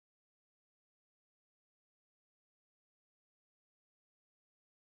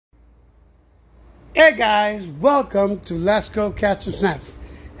Hey guys, welcome to Let's Go Catch Some Snaps.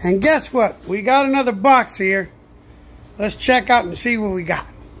 And guess what? We got another box here. Let's check out and see what we got.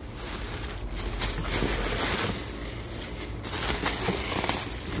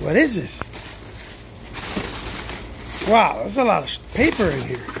 What is this? Wow, there's a lot of paper in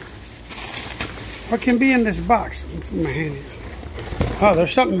here. What can be in this box? Let me put my hand here. Oh,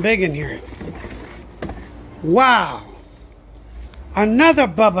 there's something big in here. Wow. Another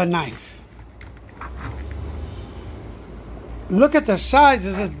Bubba knife. Look at the size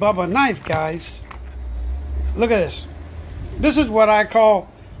of this Bubba knife, guys. Look at this. This is what I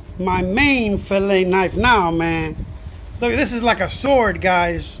call my main fillet knife now, man. Look, this is like a sword,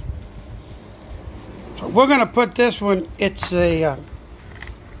 guys. So we're going to put this one, it's a...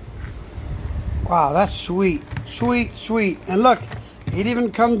 wow, that's sweet. Sweet, sweet. And look, it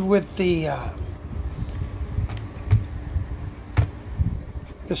even comes with the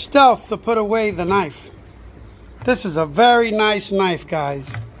stealth to put away the knife. This is a very nice knife, guys.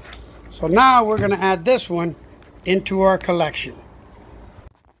 So now we're going to add this one into our collection.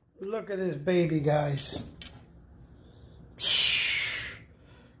 Look at this baby, guys.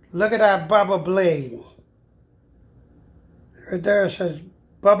 Look at that Bubba blade. Right there it says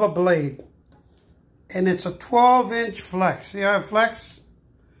Bubba blade. And it's a 12-inch flex. See how it flex?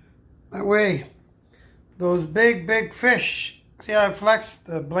 That way, those big fish, see how it flex?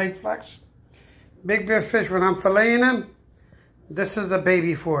 The blade flex? Big fish, when I'm filleting them, this is the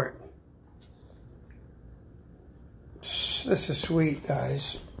baby for it. This is sweet,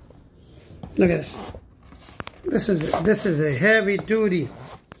 guys. Look at this. This is a heavy duty.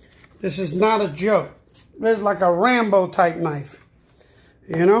 This is not a joke. This is like a Rambo type knife.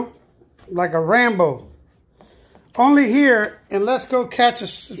 You know? Like a Rambo. Only here, and Let's Go Catch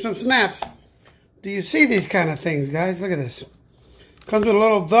Some Snaps, do you see these kind of things, guys? Look at this. Comes with a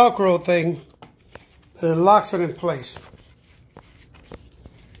little Velcro thing. It locks it in place.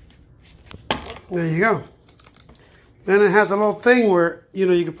 There you go. Then it has a little thing where, you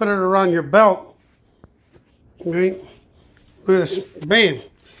know, you can put it around your belt. Okay? Look at this. Bam.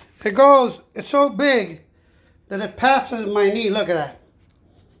 It goes, it's so big that it passes my knee. Look at that.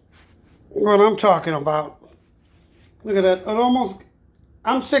 What I'm talking about. Look at that. It almost,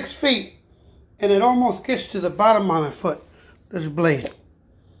 I'm 6 feet, and it almost gets to the bottom of my foot. This blade.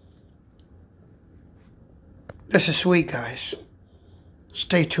 This is sweet, guys.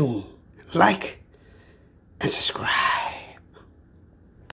 Stay tuned. Like and subscribe.